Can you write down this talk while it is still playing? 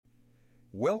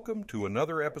Welcome to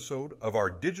another episode of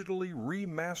our digitally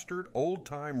remastered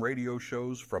old-time radio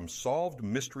shows from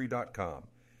SolvedMystery.com.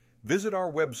 Visit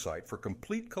our website for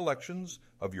complete collections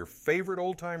of your favorite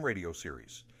old-time radio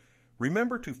series.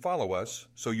 Remember to follow us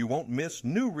so you won't miss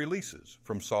new releases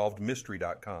from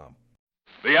SolvedMystery.com.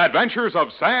 The Adventures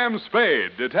of Sam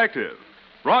Spade, Detective.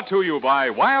 Brought to you by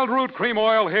Wild Root Cream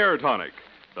Oil Hair Tonic,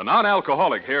 the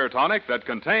non-alcoholic hair tonic that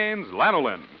contains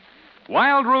lanolin.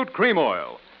 Wild Root Cream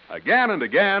Oil. Again and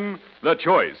again, the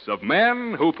choice of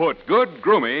men who put good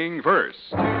grooming first.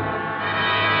 Sam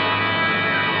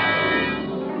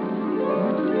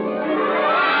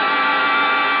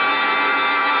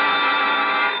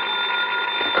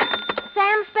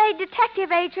Spade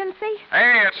Detective Agency.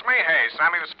 Hey, it's me,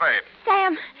 Sammy the Spade.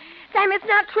 Sam, it's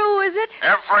not true, is it?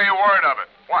 Every word of it.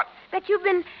 What? That you've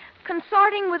been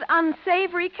consorting with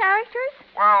unsavory characters?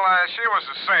 Well, she was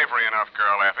a savory enough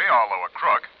girl, Effie, although a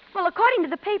crook. Well, according to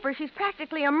the paper, she's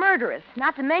practically a murderess.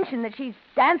 Not to mention that she's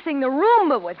dancing the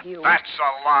Roomba with you. That's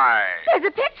a lie. There's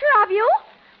a picture of you.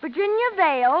 Virginia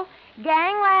Vale,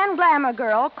 gangland glamour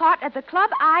girl, caught at the Club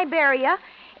Iberia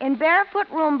in barefoot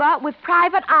Roomba with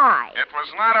private eye. It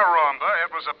was not a Roomba.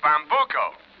 It was a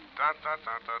bambuco. Dun, dun,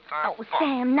 dun, dun, dun. Oh,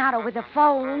 Sam, not over the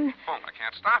phone. Boom, I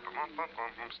can't stop it. Boom, boom, boom,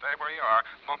 boom. Stay where you are.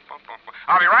 Boom, boom, boom, boom.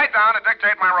 I'll be right down to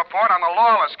dictate my report on the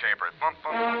Lawless caper. Boom,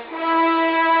 boom, boom.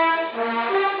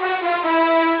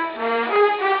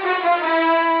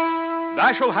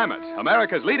 Dashiell Hammett,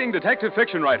 America's leading detective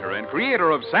fiction writer and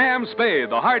creator of Sam Spade,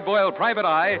 the hard-boiled private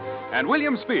eye, and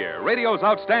William Spear, radio's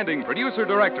outstanding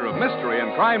producer-director of mystery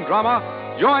and crime drama,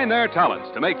 join their talents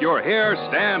to make your hair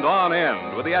stand on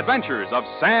end with the adventures of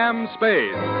Sam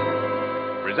Spade.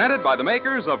 Presented by the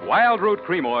makers of Wild Root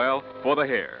Cream Oil for the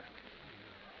hair.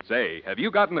 Say, have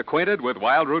you gotten acquainted with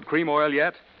Wild Root Cream Oil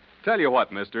yet? Tell you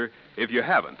what, mister, if you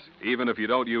haven't, even if you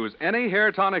don't use any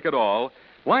hair tonic at all,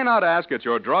 why not ask at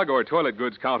your drug or toilet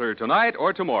goods counter tonight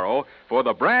or tomorrow for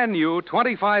the brand new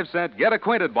 25-cent Get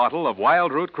Acquainted bottle of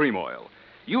Wild Root Cream Oil.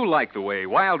 You'll like the way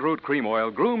Wild Root Cream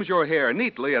Oil grooms your hair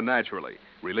neatly and naturally,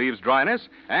 relieves dryness,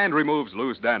 and removes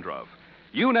loose dandruff.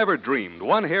 You never dreamed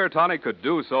one hair tonic could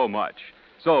do so much.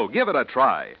 So give it a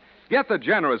try. Get the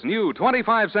generous new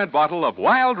 25-cent bottle of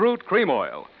Wild Root Cream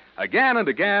Oil. Again and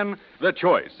again, the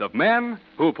choice of men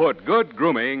who put good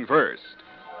grooming first.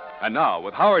 And now,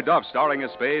 with Howard Duff starring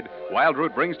as Spade, Wild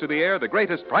Root brings to the air the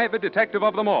greatest private detective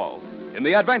of them all in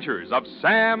the adventures of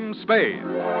Sam Spade.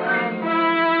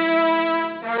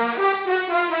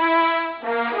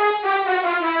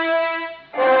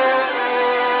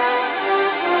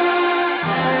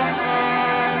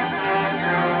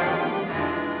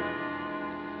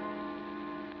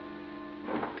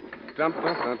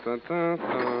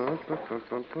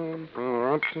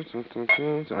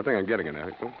 I think I'm getting it now.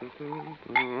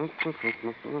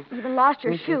 You've even lost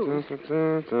your shoes.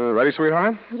 Ready,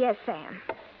 sweetheart? Yes, Sam.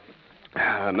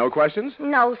 No questions?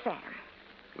 No, Sam.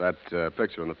 That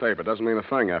picture in the paper doesn't mean a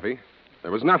thing, Effie.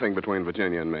 There was nothing between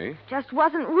Virginia and me. Just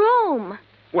wasn't room.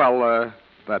 Well,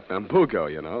 that bambuco,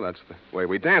 you know, that's the way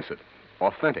we dance it.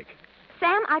 Authentic.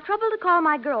 Sam, I troubled to call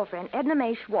my girlfriend, Edna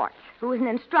Mae Schwartz, who is an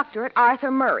instructor at Arthur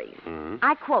Murray's. Mm-hmm.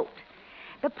 I quote,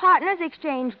 "The partners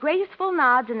exchange graceful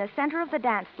nods in the center of the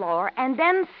dance floor and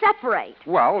then separate.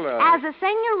 Well, As a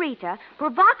senorita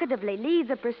provocatively leads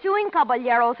a pursuing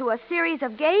caballero through a series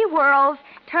of gay whirls,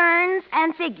 turns,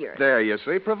 and figures." There you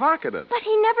see, provocative. But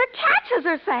he never catches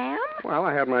her, Sam. Well,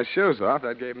 I had my shoes off.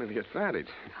 That gave me the advantage.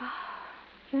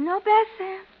 You know best,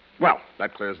 Sam. Well,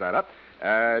 that clears that up.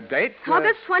 Date?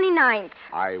 August 29th.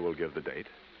 I will give the date.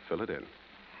 Fill it in.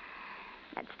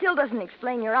 That still doesn't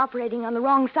explain your operating on the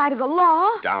wrong side of the law.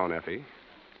 Down, Effie.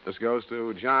 This goes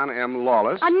to John M.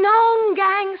 Lawless. A known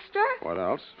gangster. What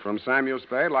else? From Samuel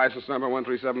Spade, license number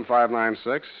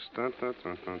 137596. Dun, dun,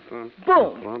 dun, dun, dun.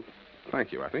 Boom.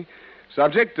 Thank you, Effie.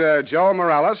 Subject, Joe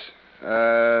Morales.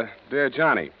 Dear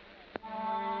Johnny,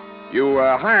 you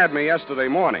hired me yesterday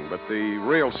morning, but the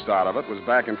real start of it was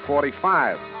back in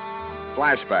 45.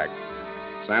 Flashback.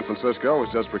 San Francisco was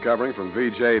just recovering from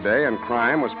VJ Day, and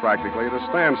crime was practically at a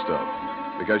standstill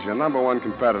because your number one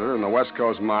competitor in the West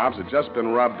Coast mobs had just been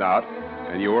rubbed out,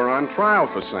 and you were on trial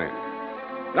for same.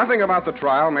 Nothing about the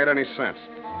trial made any sense.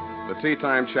 The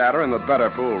tea-time chatter in the better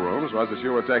pool rooms was that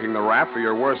you were taking the rap for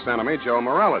your worst enemy, Joe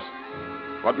Morales.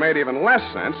 What made even less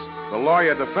sense, the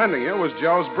lawyer defending you was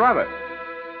Joe's brother.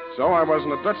 So I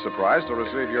wasn't a bit surprised to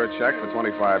receive your check for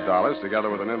 $25, together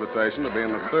with an invitation to be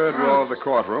in the third row of the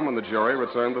courtroom when the jury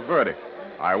returned the verdict.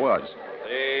 I was.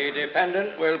 The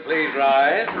defendant will please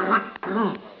rise.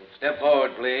 Step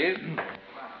forward, please.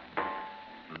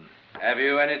 Have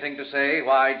you anything to say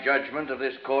why judgment of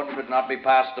this court should not be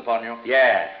passed upon you?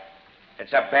 Yes.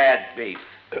 It's a bad beef.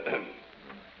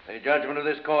 The judgment of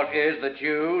this court is that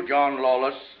you, John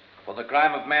Lawless, for the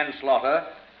crime of manslaughter,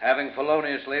 having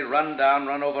feloniously run down,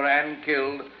 run over, and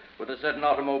killed with a certain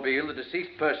automobile the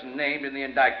deceased person named in the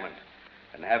indictment,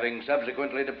 and having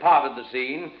subsequently departed the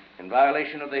scene in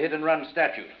violation of the hit-and-run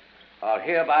statute, are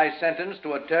hereby sentenced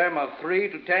to a term of 3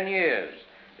 to 10 years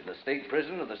in the state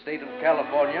prison of the state of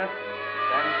California,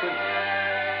 San Quentin.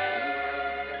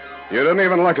 You didn't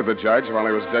even look at the judge while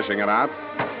he was dishing it out.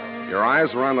 Your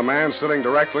eyes were on the man sitting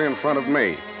directly in front of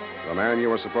me. The man you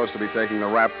were supposed to be taking the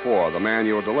rap for. The man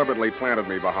you deliberately planted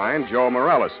me behind, Joe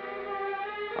Morales.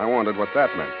 I wondered what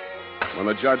that meant. When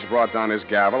the judge brought down his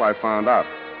gavel, I found out.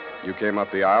 You came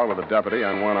up the aisle with a deputy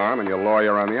on one arm and your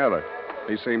lawyer on the other.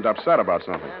 He seemed upset about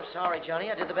something. I'm sorry,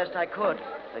 Johnny. I did the best I could.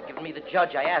 They've given me the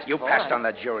judge I asked for. You passed on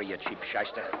the jury, you cheap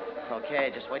shyster.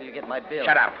 Okay, just wait till you get my bill.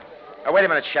 Shut up. Wait a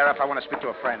minute, Sheriff. I want to speak to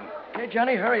a friend. Okay,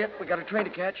 Johnny, hurry it. We got a train to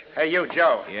catch. Hey, you,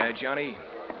 Joe. Yeah, Johnny?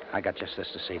 I got just this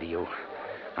to say to you.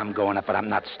 I'm going up, but I'm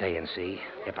not staying, see?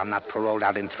 If I'm not paroled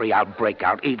out in 3, I'll break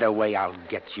out. Either way, I'll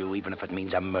get you, even if it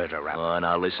means a murder rap. Oh,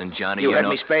 now listen, Johnny. You heard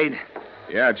me, Spade?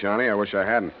 Yeah, Johnny, I wish I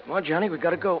hadn't. Come on, Johnny, we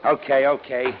got to go. Okay.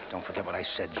 Don't forget what I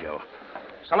said, Joe.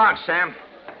 So long, Sam.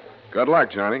 Good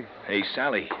luck, Johnny. Hey,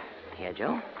 Sally. Yeah,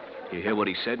 Joe? You hear what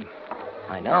he said?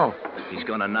 I know. He's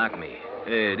gonna knock me.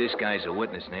 This guy's a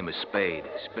witness. Name is Spade.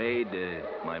 Spade,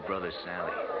 my brother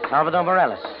Sally. Salvador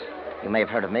Morales. You may have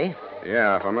heard of me.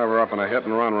 Yeah, if I'm ever up in a hit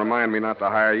and run, remind me not to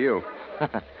hire you.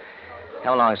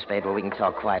 Come along, Spade, where we can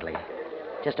talk quietly.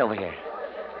 Just over here.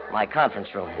 My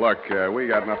conference room. Look, we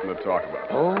got nothing to talk about.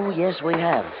 Oh, yes, we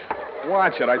have.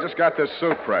 Watch it. I just got this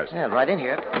suit pressed. Yeah, right in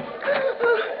here.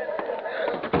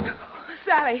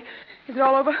 Sally, is it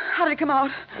all over? How did it come out?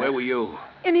 Where were you?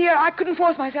 In here. I couldn't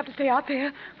force myself to stay out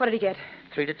there. What did he get?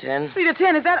 3 to 10. 3 to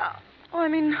 10, is that... Oh, I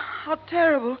mean, how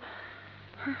terrible.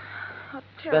 How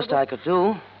terrible. Best I could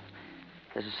do.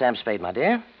 This is Sam Spade, my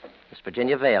dear. Miss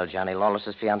Virginia Vale, Johnny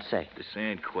Lawless' fiancée. The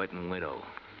San Quentin widow.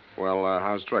 Well,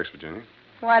 how's tricks, Virginia?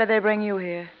 Why did they bring you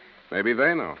here? Maybe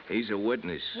they know. He's a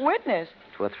witness. Witness?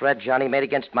 To a threat Johnny made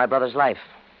against my brother's life.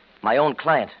 My own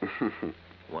client.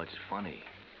 What's funny?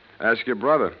 Ask your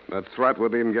brother. That threat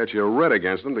would even get you a writ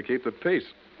against him to keep the peace.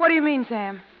 What do you mean,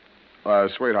 Sam?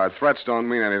 Sweetheart, threats don't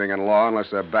mean anything in law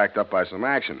unless they're backed up by some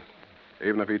action.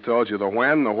 Even if he told you the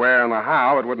when, the where, and the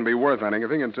how, it wouldn't be worth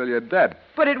anything until you're dead.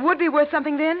 But it would be worth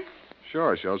something then?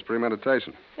 Sure, shows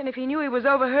premeditation. Then if he knew he was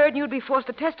overheard and you'd be forced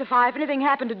to testify if anything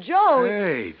happened to Joe...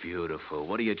 Hey, beautiful.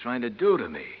 What are you trying to do to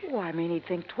me? Oh, I mean, he'd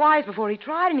think twice before he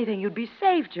tried anything. You'd be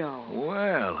safe, Joe.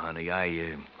 Well, honey,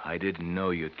 I didn't know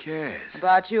you cared.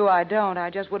 About you, I don't. I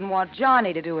just wouldn't want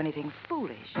Johnny to do anything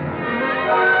foolish.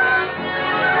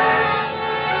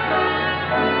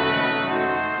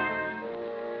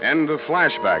 End of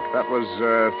flashback. That was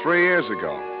 3 years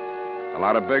ago. A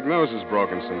lot of big news has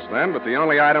broken since then, but the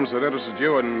only items that interested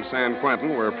you in San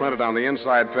Quentin were printed on the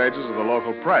inside pages of the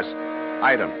local press.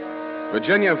 Item: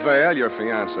 Virginia Vale, your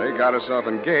fiancée, got herself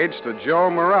engaged to Joe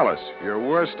Morales, your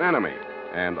worst enemy.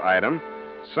 And item: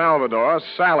 Salvador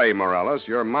Sally Morales,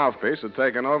 your mouthpiece, had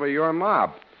taken over your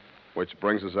mob. Which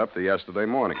brings us up to yesterday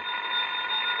morning.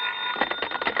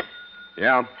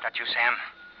 Yeah? That you, Sam?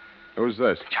 Who's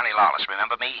this? Johnny Lawless,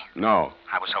 remember me? No.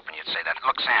 I was hoping you'd say that.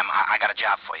 Look, Sam, I got a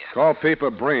job for you. Call Peeper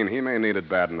Breen. He may need it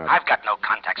bad enough. I've got no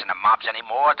contacts in the mobs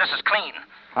anymore. This is clean.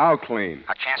 How clean?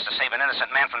 A chance to save an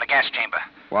innocent man from the gas chamber.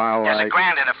 While There's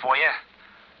 $1,000 in it for you.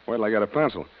 Wait till I get a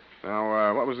pencil.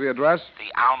 Now, what was the address? The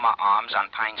Alma Arms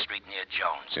on Pine Street near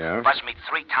Jones. Yeah? Buzz me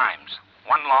 3 times.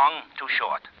 1 long, 2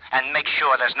 short. And make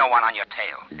sure there's no one on your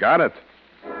tail. Got it.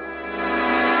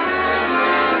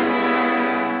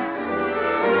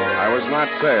 I was not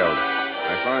tailed.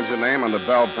 I found your name on the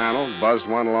bell panel, buzzed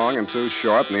 1 long and 2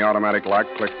 short, and the automatic lock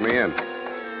clicked me in.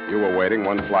 You were waiting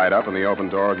 1 flight up in the open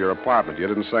door of your apartment. You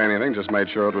didn't say anything, just made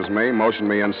sure it was me, motioned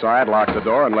me inside, locked the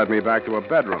door, and led me back to a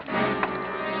bedroom.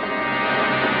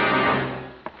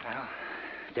 Well,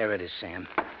 there it is, Sam.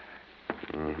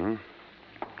 Mm-hmm.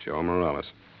 Joe Morales.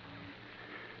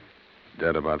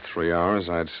 Dead about 3 hours,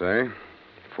 I'd say.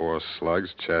 4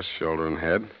 slugs, chest, shoulder, and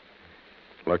head.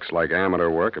 Looks like amateur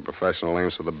work, a professional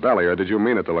aims for the belly, or did you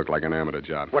mean it to look like an amateur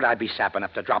job? Would I be sap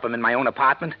enough to drop him in my own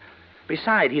apartment?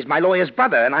 Besides, he's my lawyer's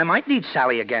brother, and I might need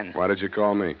Sally again. Why did you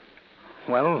call me?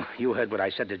 Well, you heard what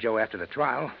I said to Joe after the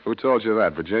trial. Who told you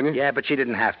that, Virginia? Yeah, but she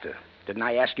didn't have to. Didn't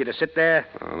I ask you to sit there?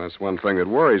 Oh, that's one thing that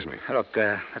worries me. Look,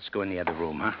 let's go in the other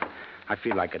room, huh? I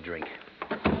feel like a drink.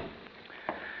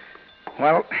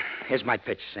 Well, here's my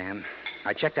pitch, Sam.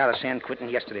 I checked out of San Quentin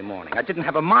yesterday morning. I didn't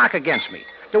have a mark against me.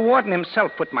 The warden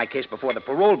himself put my case before the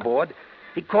parole board.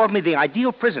 He called me the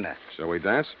ideal prisoner. Shall we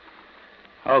dance?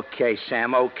 Okay,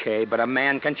 Sam, okay, but a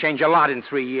man can change a lot in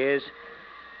 3 years.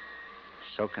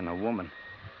 So can a woman.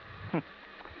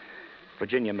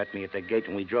 Virginia met me at the gate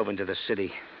when we drove into the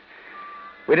city.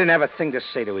 We didn't have a thing to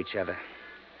say to each other.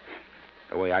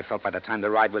 The way I felt by the time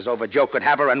the ride was over, Joe could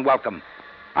have her and welcome.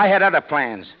 I had other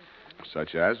plans.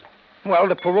 Such as? Well,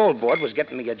 the parole board was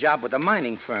getting me a job with a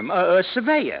mining firm, a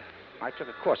surveyor. I took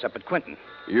a course up at Quinton.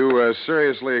 You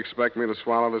seriously expect me to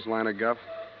swallow this line of guff?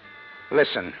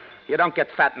 Listen, you don't get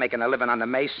fat making a living on the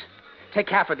mace. Take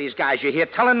half of these guys you hear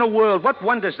telling the world what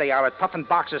wonders they are at puffing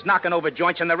boxes, knocking over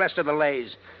joints, and the rest of the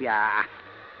lays. Yeah,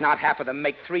 not half of them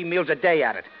make 3 meals a day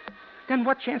at it. Then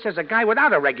what chance has a guy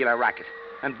without a regular racket?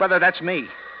 And, brother, that's me.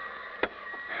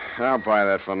 I'll buy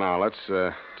that for now.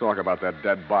 Let's talk about that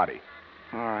dead body.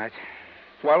 All right.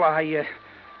 Well,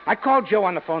 I called Joe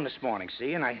on the phone this morning,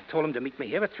 see, and I told him to meet me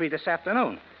here at 3 this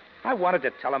afternoon. I wanted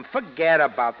to tell him, forget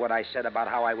about what I said about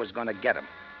how I was going to get him.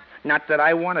 Not that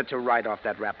I wanted to write off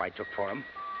that rap I took for him.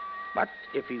 But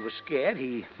if he was scared,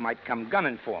 he might come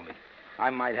gunning for me. I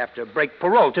might have to break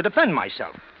parole to defend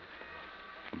myself.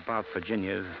 About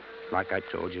Virginia, like I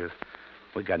told you,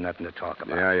 we got nothing to talk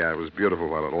about. Yeah, it was beautiful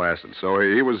while it lasted. So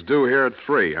he was due here at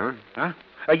 3, huh? Huh?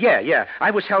 Yeah. I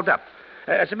was held up.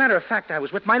 As a matter of fact, I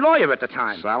was with my lawyer at the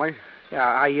time. Sally?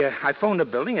 Yeah, I phoned the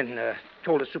building and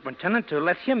told the superintendent to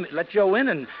let Joe in,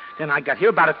 and then I got here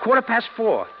about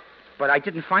 4:15. But I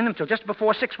didn't find him till just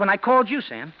before 6 when I called you,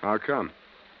 Sam. How come?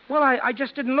 Well, I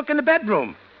just didn't look in the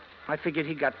bedroom. I figured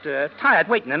he got tired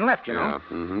waiting and left, you know.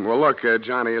 Yeah. Mm-hmm. Well, look,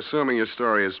 Johnny, assuming your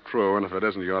story is true, and if it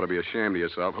isn't, you ought to be ashamed of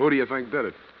yourself, who do you think did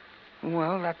it?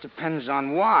 Well, that depends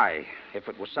on why. If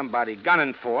it was somebody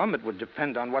gunning for him, it would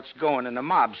depend on what's going in the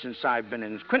mob since I've been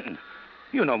in Quinton.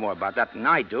 You know more about that than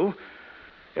I do.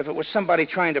 If it was somebody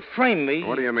trying to frame me...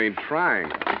 What do you mean,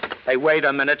 trying? Hey, wait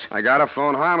a minute. I got a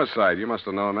phone homicide. You must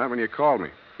have known that when you called me.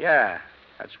 Yeah,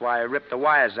 that's why I ripped the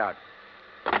wires out.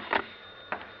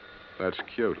 That's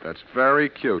cute. That's very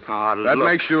cute. Oh, that look.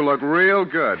 makes you look real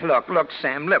good. Look,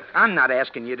 Sam, look. I'm not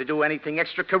asking you to do anything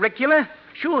extracurricular.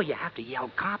 Sure, you have to yell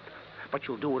cop, but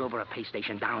you'll do it over a pay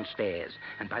station downstairs.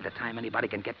 And by the time anybody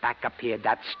can get back up here,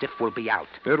 that stiff will be out.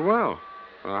 It will.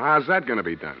 Well, how's that going to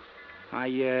be done?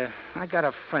 I got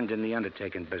a friend in the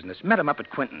undertaking business. Met him up at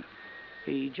Quinton.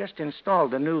 He just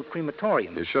installed a new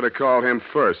crematorium. You should have called him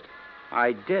first.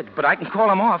 I did, but I can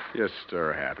call him off. You're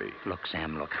stir-happy. Look,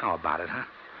 Sam, look. How about it, huh?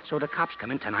 So the cops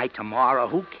come in tonight, tomorrow.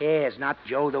 Who cares? Not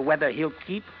Joe, the weather he'll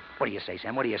keep. What do you say,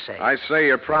 Sam? What do you say? I say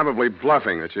you're probably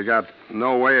bluffing, that you got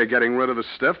no way of getting rid of the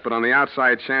stiff, but on the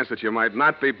outside chance that you might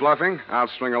not be bluffing, I'll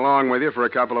string along with you for a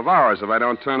couple of hours. If I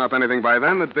don't turn up anything by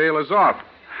then, the deal is off.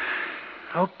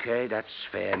 Okay, that's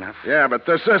fair enough. Yeah, but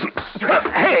this isn't...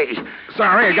 Hey!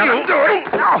 Sorry, I gotta do it.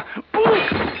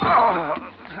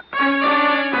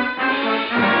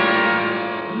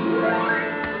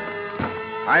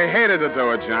 I hated to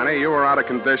do it, Johnny. You were out of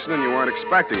condition and you weren't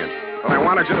expecting it. But I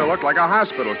wanted you to look like a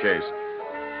hospital case.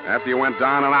 After you went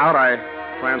down and out, I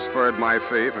transferred my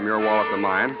fee from your wallet to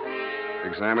mine,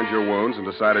 examined your wounds, and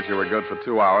decided you were good for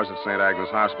 2 hours at St. Agnes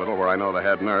Hospital, where I know the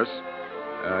head nurse.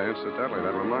 Incidentally,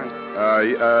 that reminds me.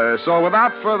 So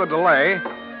without further delay,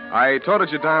 I toted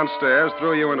you downstairs,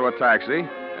 threw you into a taxi,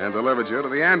 and delivered you to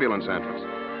the ambulance entrance.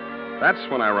 That's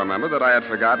when I remembered that I had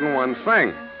forgotten one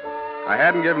thing. I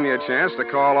hadn't given you a chance to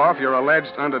call off your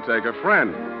alleged undertaker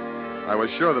friend. I was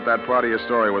sure that part of your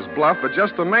story was bluff, but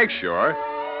just to make sure,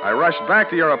 I rushed back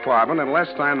to your apartment in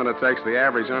less time than it takes the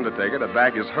average undertaker to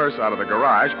back his hearse out of the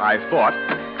garage, I thought.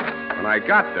 When I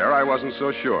got there, I wasn't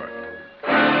so sure.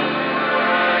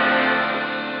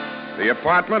 The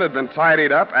apartment had been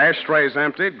tidied up, ashtrays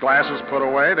emptied, glasses put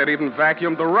away. They'd even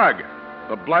vacuumed the rug.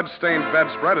 The blood-stained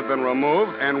bedspread had been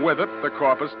removed, and with it, the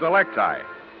corpus delicti.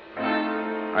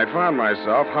 I found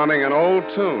myself humming an old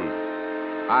tune.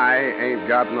 I ain't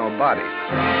got no body.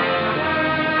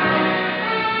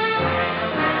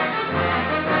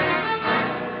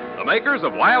 The makers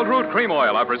of Wild Root Cream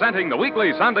Oil are presenting the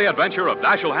weekly Sunday adventure of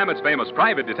Dashiell Hammett's famous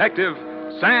private detective,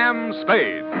 Sam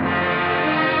Spade.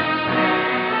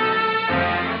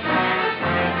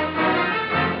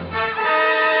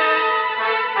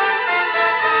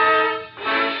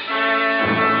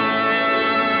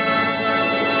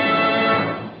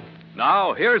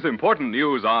 Now, here's important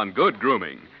news on good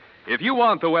grooming. If you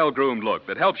want the well-groomed look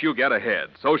that helps you get ahead,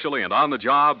 socially and on the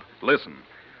job, listen.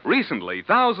 Recently,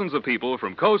 thousands of people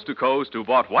from coast to coast who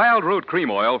bought Wild Root Cream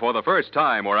Oil for the first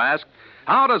time were asked,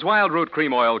 how does Wild Root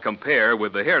Cream Oil compare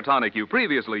with the hair tonic you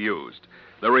previously used?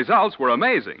 The results were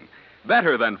amazing.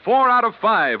 Better than 4 out of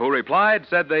 5 who replied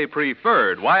said they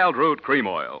preferred Wild Root Cream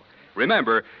Oil.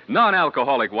 Remember,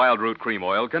 non-alcoholic Wild Root Cream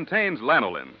Oil contains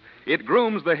lanolin. It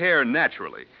grooms the hair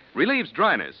naturally, relieves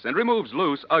dryness, and removes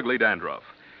loose, ugly dandruff.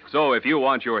 So if you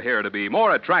want your hair to be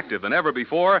more attractive than ever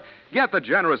before, get the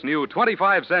generous new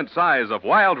 25-cent size of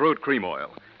Wild Root Cream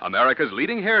Oil, America's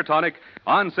leading hair tonic,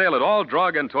 on sale at all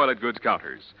drug and toilet goods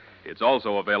counters. It's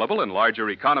also available in larger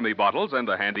economy bottles and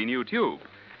the handy new tube.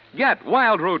 Get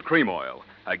Wild Root Cream Oil.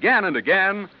 Again and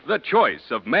again, the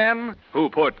choice of men who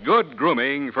put good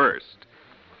grooming first.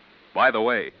 By the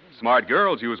way, smart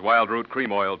girls use Wild Root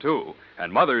Cream Oil, too,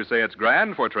 and mothers say it's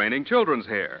grand for training children's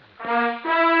hair.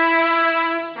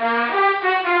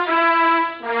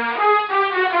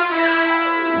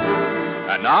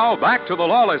 And now, back to the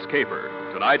Lawless Caper.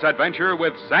 Tonight's adventure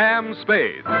with Sam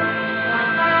Spade.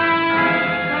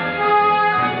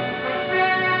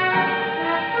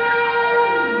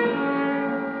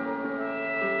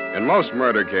 In most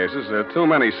murder cases, there are too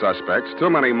many suspects, too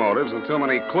many motives, and too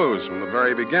many clues from the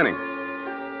very beginning.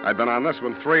 I'd been on this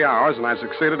one 3 hours, and I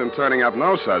succeeded in turning up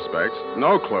no suspects,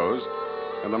 no clues,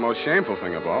 and the most shameful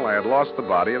thing of all, I had lost the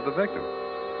body of the victim.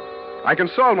 I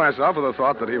consoled myself with the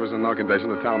thought that he was in no condition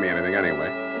to tell me anything anyway.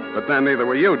 But then neither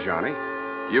were you, Johnny.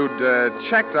 You'd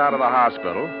checked out of the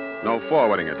hospital, no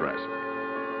forwarding address.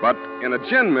 But in a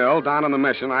gin mill down in the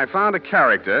Mission, I found a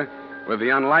character with the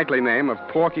unlikely name of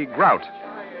Porky Grout.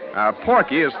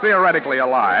 Porky is theoretically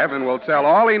alive and will tell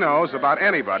all he knows about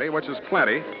anybody, which is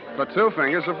plenty, for 2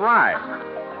 fingers of rye.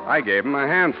 I gave him a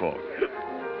handful.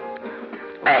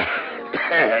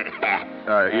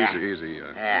 Easy.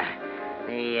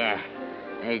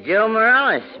 Joe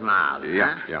Morales mob.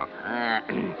 Yeah, huh?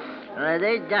 yeah.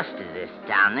 They dusted this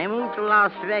town. They moved to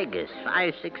Las Vegas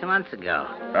 5-6 months ago.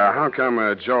 How come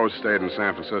Joe stayed in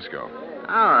San Francisco?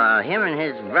 Oh, him and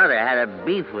his brother had a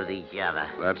beef with each other.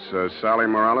 That's Sally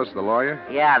Morales, the lawyer?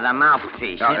 Yeah, the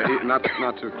mouthpiece. Not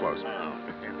too close.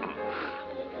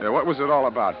 What was it all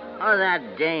about? Oh,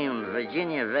 that dame,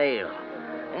 Virginia Vale.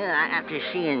 Yeah, after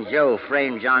she and Joe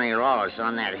framed Johnny Lawless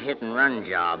on that hit-and-run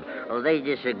job, they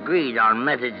disagreed on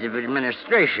methods of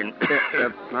administration.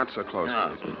 Not so close.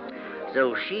 No.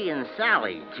 So she and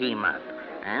Sally team up.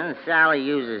 And Sally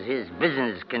uses his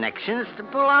business connections to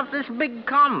pull off this big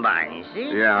combine, you see?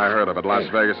 Yeah, I heard of it, Las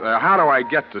Vegas. How do I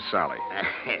get to Sally?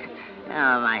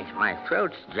 My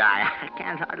throat's dry. I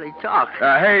can't hardly talk.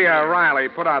 Hey, Riley,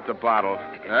 put out the bottle.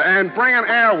 And bring an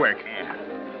airwick.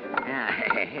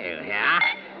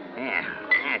 Yeah,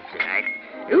 that's right.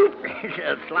 Oop, it's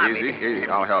a sloppy. Easy.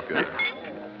 I'll help you.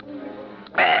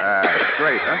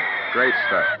 Great, huh? Great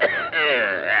stuff.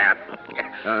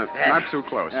 Not too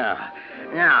close.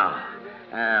 Now,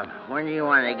 when do you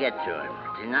want to get to him?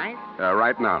 Tonight?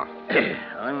 Right now.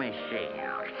 Let me see.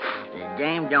 The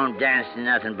dame don't dance to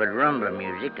nothing but rumba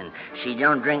music, and she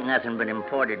don't drink nothing but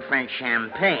imported French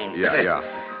champagne. Yeah.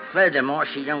 Furthermore,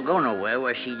 she don't go nowhere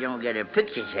where she don't get her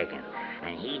picture taken.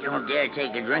 And he don't dare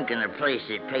take a drink in a place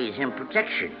that pays him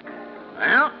protection.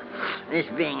 Well, this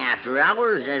being after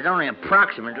hours, there's only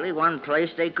approximately one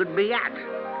place they could be at.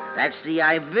 That's the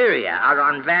Iberia out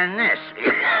on Van Ness.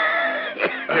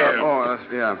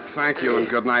 Yeah. Thank you and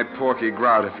good night, Porky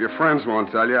Grout. If your friends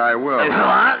won't tell you, I will.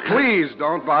 What? Please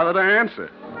don't bother to answer.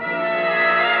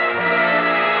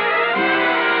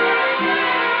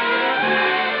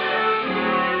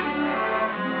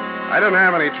 I didn't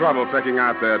have any trouble picking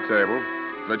out their table.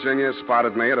 Virginia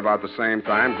spotted me at about the same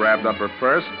time, grabbed up her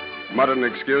purse, muttered an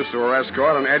excuse to her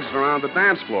escort, and edged around the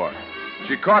dance floor.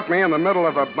 She caught me in the middle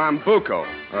of a bambuco,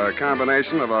 a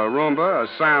combination of a rumba, a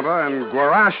samba, and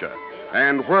guaracha,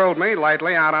 and whirled me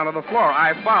lightly out onto the floor.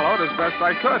 I followed as best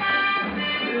I could.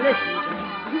 Listen,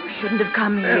 Johnny, you shouldn't have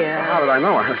come here. How did I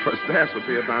know our first dance would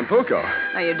be a bambuco?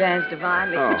 Now, you danced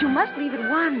divinely, but you must leave at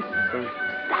once.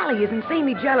 Sally is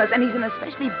insanely jealous, and he's in an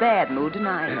especially bad mood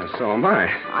tonight. Yeah, so am I.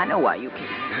 I know why you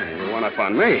came. You one up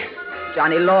on me.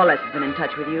 Johnny Lawless has been in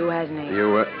touch with you, hasn't he?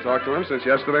 You talked to him since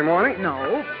yesterday morning?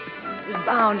 No. He's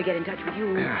bound to get in touch with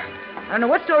you. Yeah. I don't know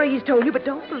what story he's told you, but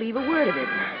don't believe a word of it.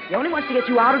 He only wants to get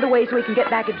you out of the way so he can get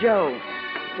back at Joe.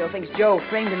 Still thinks Joe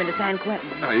framed him into San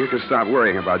Quentin. Oh, you can stop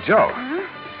worrying about Joe. Huh?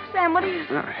 Sam, what do you...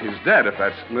 He's dead, if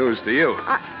that's news to you.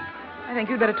 I think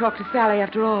you'd better talk to Sally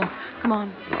after all. Come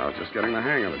on. Well, just getting the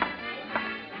hang of it.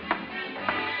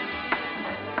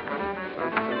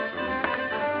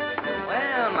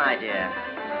 Well, my dear,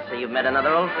 so you've met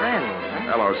another old friend.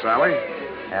 Huh? Hello, Sally.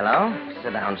 Hello.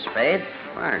 Sit down, Spade.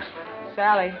 Thanks.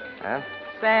 Sally. Huh?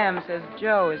 Sam says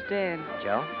Joe is dead.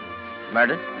 Joe?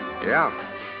 Murdered? Yeah.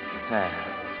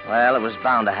 Well, it was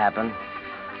bound to happen.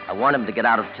 I warned him to get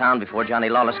out of town before Johnny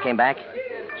Lawless came back.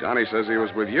 Johnny says he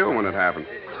was with you when it happened.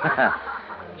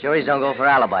 Juries don't go for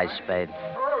alibis, Spade.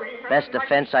 Best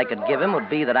defense I could give him would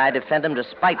be that I defend him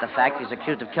despite the fact he's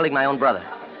accused of killing my own brother.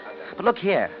 But look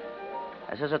here.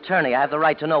 As his attorney, I have the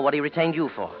right to know what he retained you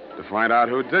for. To find out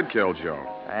who did kill Joe.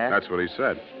 That's what he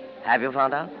said. Have you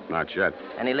found out? Not yet.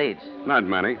 Any leads? Not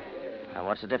many. Now,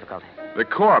 what's the difficulty? The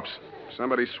corpse.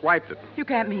 Somebody swiped it. You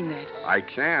can't mean that. I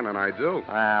can, and I do.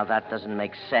 Well, that doesn't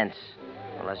make sense.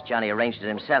 Unless Johnny arranged it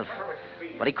himself.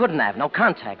 But he couldn't have. No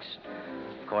contacts.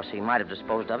 Of course, he might have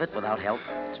disposed of it without help.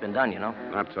 It's been done, you know.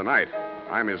 Not tonight.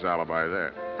 I'm his alibi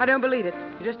there. I don't believe it.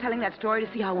 You're just telling that story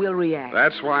to see how we'll react.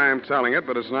 That's why I'm telling it,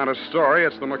 but it's not a story.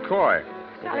 It's the McCoy.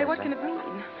 Sally, what can it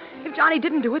mean? If Johnny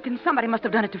didn't do it, then somebody must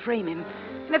have done it to frame him.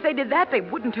 And if they did that, they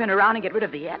wouldn't turn around and get rid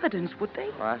of the evidence, would they?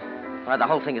 What? Well, the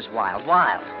whole thing is wild.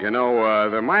 Wild. You know,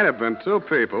 there might have been two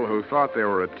people who thought they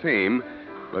were a team,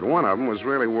 but one of them was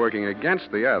really working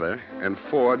against the other and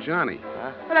for Johnny.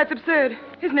 Huh? Well, that's absurd,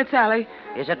 isn't it, Sally?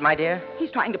 Is it, my dear?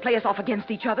 He's trying to play us off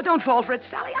against each other. Don't fall for it,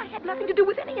 Sally. I had nothing to do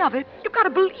with any of it. You've got to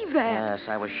believe that. Yes,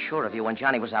 I was sure of you when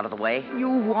Johnny was out of the way. You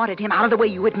wanted him out of the way.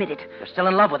 You admit it. You're still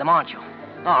in love with him, aren't you?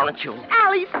 Aren't you?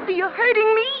 Alice, you're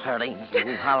hurting me. Hurting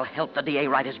you? I'll help the DA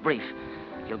write his brief.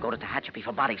 You'll go to Tehachapi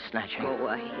for body snatching. Go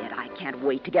ahead. I can't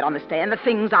wait to get on the stand. The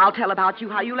things I'll tell about you,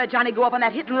 how you let Johnny go up on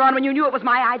that hit and run when you knew it was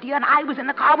my idea and I was in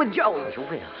the car with Joe. You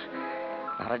will.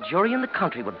 Not a jury in the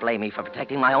country would blame me for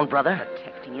protecting my own brother.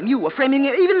 Protecting him? You were framing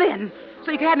him even then,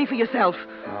 so you could have me for yourself.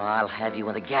 Oh, I'll have you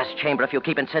in the gas chamber if you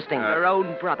keep insisting. Your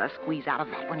own brother. Squeeze out of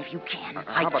that one if you can.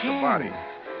 How about the body?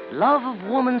 Love of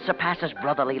woman surpasses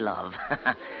brotherly love.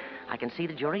 I can see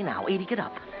the jury now, eating it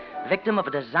up. Victim of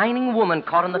a designing woman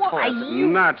caught in the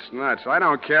toilet. Nuts. I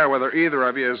don't care whether either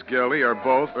of you is guilty or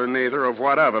both or neither of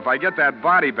what of. If I get that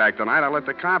body back tonight, I'll let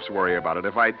the cops worry about it.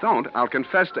 If I don't, I'll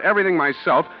confess to everything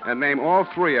myself and name all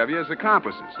three of you as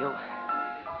accomplices.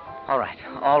 All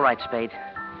right, Spade.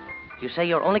 You say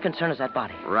your only concern is that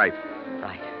body. Right.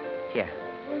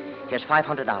 Here's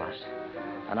 $500.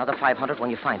 Another $500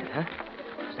 when you find it, huh?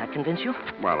 Does that convince you?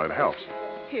 Well, it helps.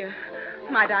 Here,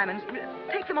 my diamonds.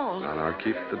 Take them all. No,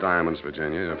 keep the diamonds,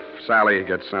 Virginia. If Sally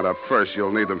gets sent up first,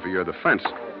 you'll need them for your defense.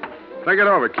 Think it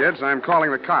over, kids. I'm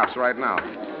calling the cops right now.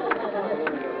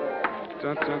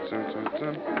 Dun, dun, dun, dun, dun.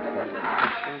 Dun,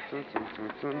 dun, dun, dun,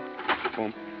 dun.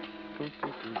 I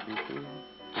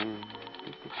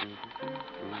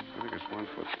think it's 1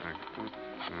 foot back.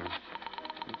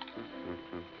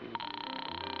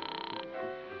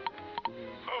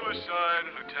 Homicide,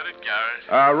 Lieutenant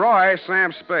Garrett. Roy,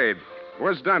 Sam Spade.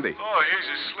 Where's Dundee? Oh, he's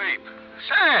asleep.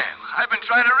 Sam, I've been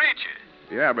trying to reach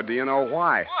you. Yeah, but do you know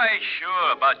why? Why,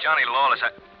 sure, about Johnny Lawless.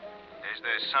 Is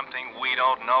there something we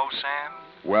don't know, Sam?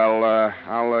 Well,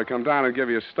 I'll come down and give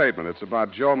you a statement. It's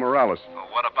about Joe Morales. Well,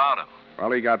 what about him?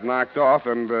 Well, he got knocked off,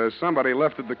 and somebody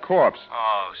lifted the corpse.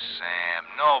 Oh, Sam,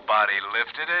 nobody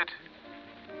lifted it.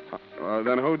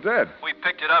 Then who did? We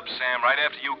picked it up, Sam, right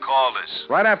after you called us.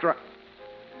 Right after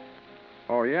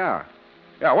Oh, yeah.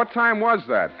 Yeah, what time was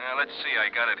that? Let's see, I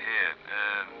got it here.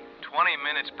 20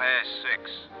 minutes past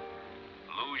 6.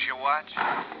 Lose your watch?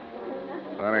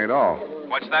 That ain't all.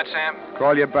 What's that, Sam?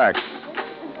 Call you back.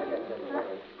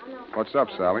 What's up,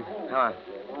 Sally?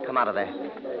 Come out of there.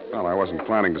 Well, I wasn't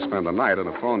planning to spend the night in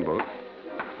a phone booth.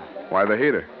 Why the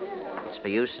heater? It's for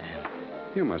you, Sam.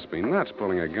 You must be nuts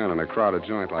pulling a gun in a crowded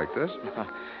joint like this.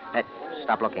 Hey,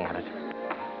 stop looking at it.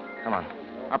 Come on.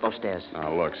 Up those stairs.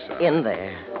 Now, look, Sally. In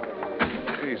there.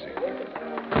 Easy.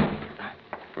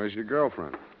 Where's your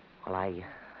girlfriend? Well, I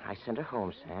sent her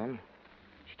home, Sam.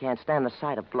 She can't stand the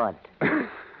sight of blood.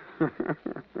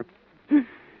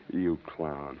 You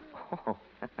clown. Oh.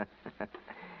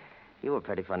 You were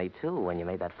pretty funny, too, when you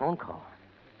made that phone call.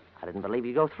 I didn't believe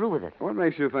you'd go through with it. What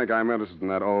makes you think I'm interested in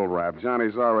that old rap?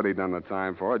 Johnny's already done the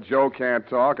time for it. Joe can't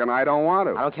talk, and I don't want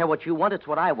to. I don't care what you want. It's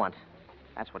what I want.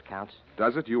 That's what counts.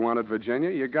 Does it? You wanted Virginia?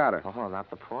 You got her. Oh,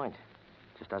 not the point.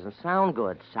 Just doesn't sound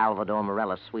good. Salvador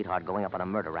Morales' sweetheart going up on a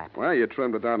murder rap. Well, you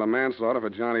trimmed it down to manslaughter for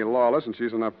Johnny Lawless, and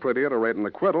she's enough prettier to rate an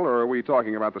acquittal, or are we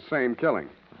talking about the same killing?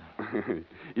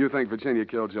 You think Virginia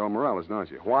killed Joe Morales, don't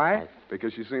you? Why?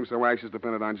 Because she seems so anxious to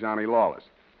pin it on Johnny Lawless.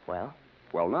 Well?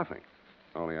 Well, nothing.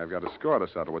 Only I've got a score to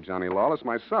settle with Johnny Lawless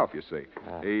myself, you see.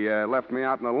 He left me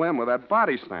out in a limb with that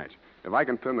body snatch. If I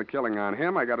can pin the killing on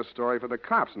him, I got a story for the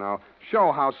cops. Now,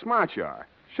 show how smart you are.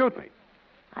 Shoot me.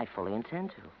 I fully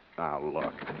intend to. Now,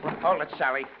 look. Hold it,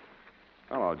 Sally.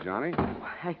 Hello, Johnny.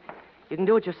 Hey, you can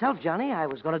do it yourself, Johnny. I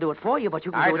was going to do it for you, but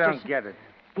you can do it I don't get it.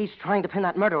 He's trying to pin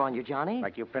that murder on you, Johnny.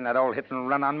 Like you pinned that old hit and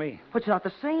run on me? But it's not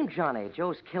the same, Johnny.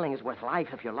 Joe's killing is worth life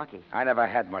if you're lucky. I never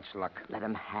had much luck. Let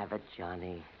him have it,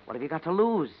 Johnny. What have you got to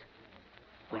lose?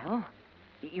 Well,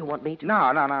 you want me to...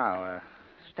 No.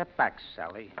 Step back,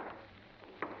 Sally.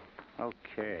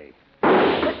 Okay.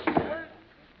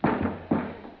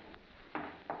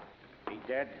 He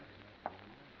dead?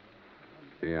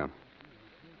 Yeah.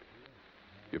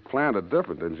 You planned it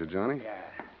different, didn't you, Johnny?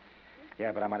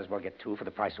 Yeah, but I might as well get two for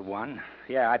the price of one.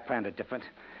 Yeah, I planned it different,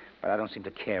 but I don't seem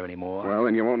to care anymore. Well,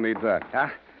 then you won't need that. Huh?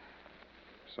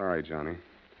 Sorry, Johnny.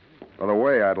 By the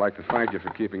way, I'd like to thank you for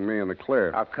keeping me in the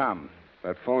clear. How come?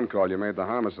 That phone call you made the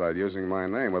homicide using my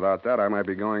name. Without that, I might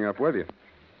be going up with you.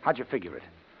 How'd you figure it?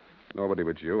 Nobody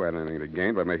but you had anything to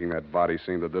gain by making that body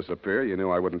seem to disappear. You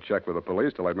knew I wouldn't check with the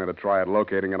police till I'd made a try at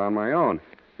locating it on my own.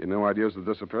 You knew I'd use the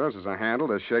disappearance as a handle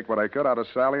to shake what I could out of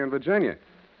Sally and Virginia.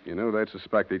 You knew they'd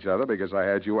suspect each other because I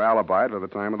had you alibied for the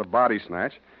time of the body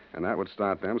snatch, and that would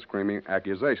start them screaming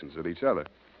accusations at each other.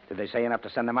 Did they say enough to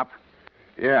send them up?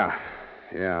 Yeah,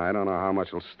 I don't know how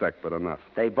much will stick, but enough.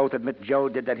 They both admit Joe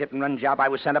did that hit-and-run job I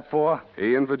was sent up for?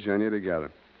 He and Virginia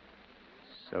together.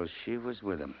 So she was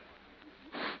with him.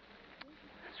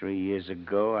 3 years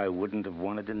ago, I wouldn't have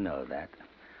wanted to know that.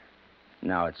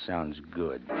 Now it sounds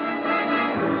good.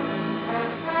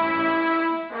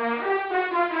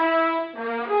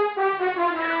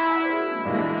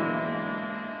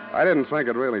 I didn't think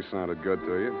it really sounded good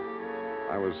to you.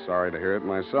 I was sorry to hear it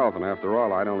myself, and after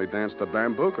all, I'd only danced a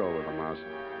bambuco with a mouse.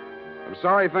 I'm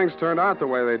sorry things turned out the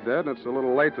way they did. It's a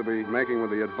little late to be making with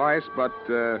the advice, but,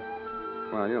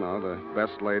 well, you know, the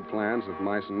best laid plans of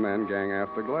mice and men gang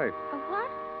after Glade. What?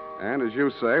 And as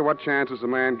you say, what chance has a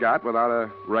man got without a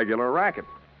regular racket?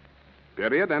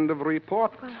 Period. End of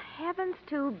report. Well, heavens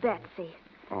to Betsy.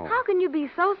 Oh. How can you be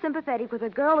so sympathetic with a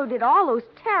girl who did all those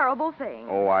terrible things?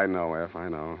 Oh, I know, F. I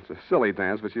know. It's a silly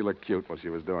dance, but she looked cute while she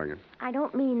was doing it. I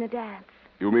don't mean the dance.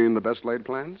 You mean the best laid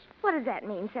plans? What does that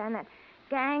mean, Sam? That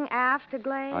gang after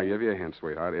Glade? I'll give you a hint,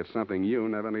 sweetheart. It's something you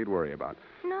never need worry about.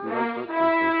 No.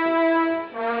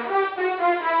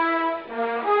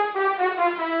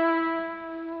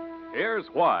 Here's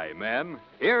why, men.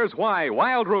 Here's why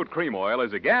Wild Root Cream Oil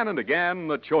is again and again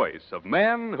the choice of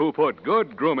men who put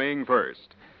good grooming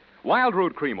first. Wild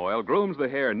Root Cream Oil grooms the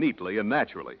hair neatly and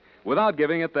naturally without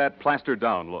giving it that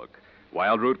plastered-down look.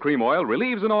 Wild Root Cream Oil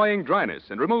relieves annoying dryness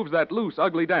and removes that loose,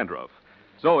 ugly dandruff.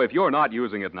 So if you're not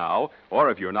using it now,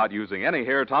 or if you're not using any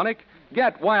hair tonic,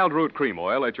 get Wild Root Cream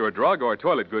Oil at your drug or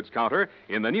toilet goods counter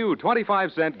in the new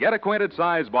 25-cent get-acquainted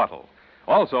size bottle.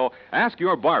 Also, ask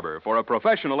your barber for a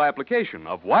professional application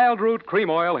of Wild Root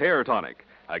Cream Oil Hair Tonic.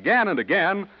 Again and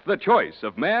again, the choice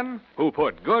of men who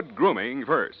put good grooming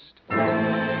first. Well,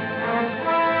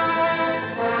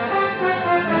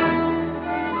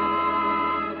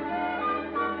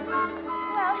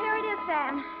 here it is,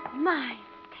 Sam. My,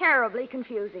 terribly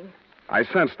confusing. I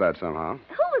sensed that somehow.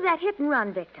 Who was that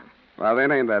hit-and-run victim? Well, they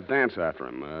named that dance after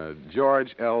him,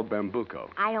 George L. Bambuco.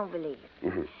 I don't believe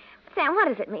it. Sam, what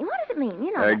does it mean? What does it mean?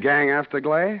 You know. Gang after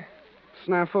Glade?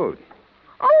 Snafu.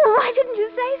 Oh, why didn't you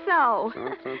say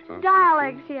so?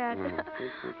 Dialects yet.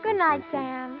 Good night,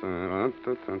 Sam.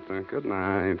 Good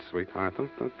night, sweetheart.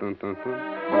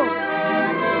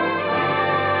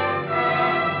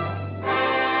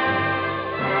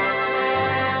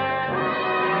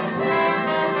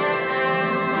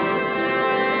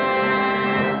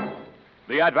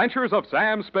 The Adventures of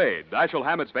Sam Spade, Dashiell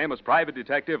Hammett's famous private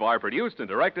detective, are produced and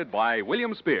directed by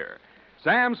William Spear.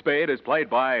 Sam Spade is played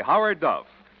by Howard Duff.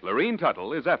 Lorene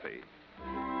Tuttle is Effie.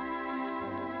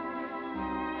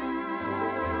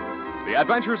 The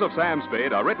Adventures of Sam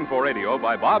Spade are written for radio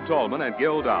by Bob Tallman and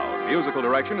Gil Dowd. Musical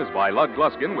direction is by Lud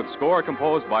Gluskin, with score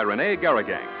composed by Renee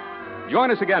Garrigang.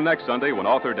 Join us again next Sunday when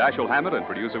author Dashiell Hammett and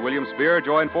producer William Spear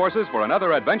join forces for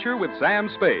another adventure with Sam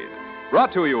Spade.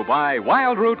 Brought to you by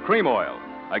Wild Root Cream Oil.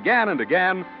 Again and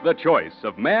again, the choice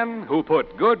of men who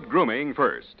put good grooming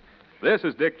first. This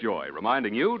is Dick Joy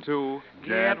reminding you to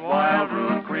get Wild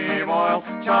Root Cream Oil,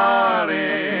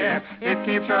 Charlie. It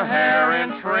keeps your hair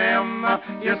in trim.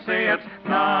 You see, it's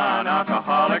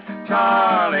non-alcoholic,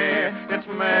 Charlie. It's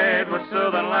made with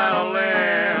soothing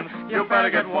lanolin. You better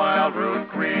get Wild Root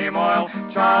Cream Oil,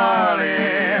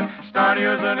 Charlie. Start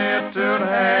using it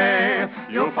today.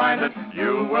 You'll find that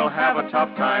you will have a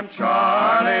tough time,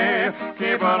 Charlie,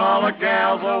 keeping all the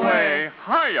gals away.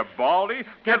 Hiya, Baldy.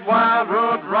 Get Wild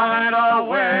Root right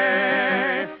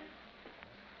away.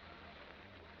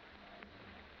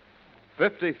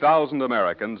 50,000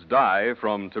 Americans die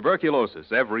from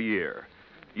tuberculosis every year.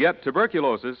 Yet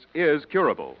tuberculosis is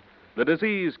curable. The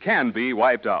disease can be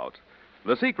wiped out.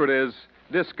 The secret is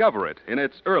discover it in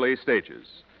its early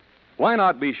stages. Why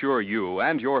not be sure you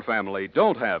and your family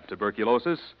don't have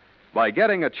tuberculosis by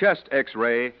getting a chest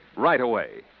X-ray right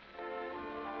away?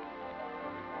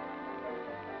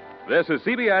 This is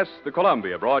CBS, the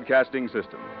Columbia Broadcasting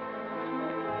System.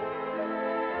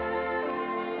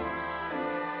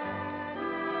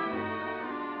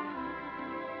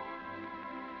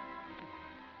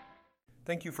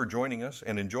 Thank you for joining us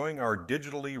and enjoying our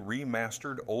digitally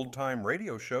remastered old-time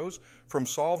radio shows from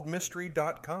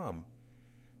SolvedMystery.com.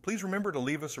 Please remember to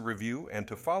leave us a review and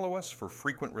to follow us for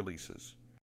frequent releases.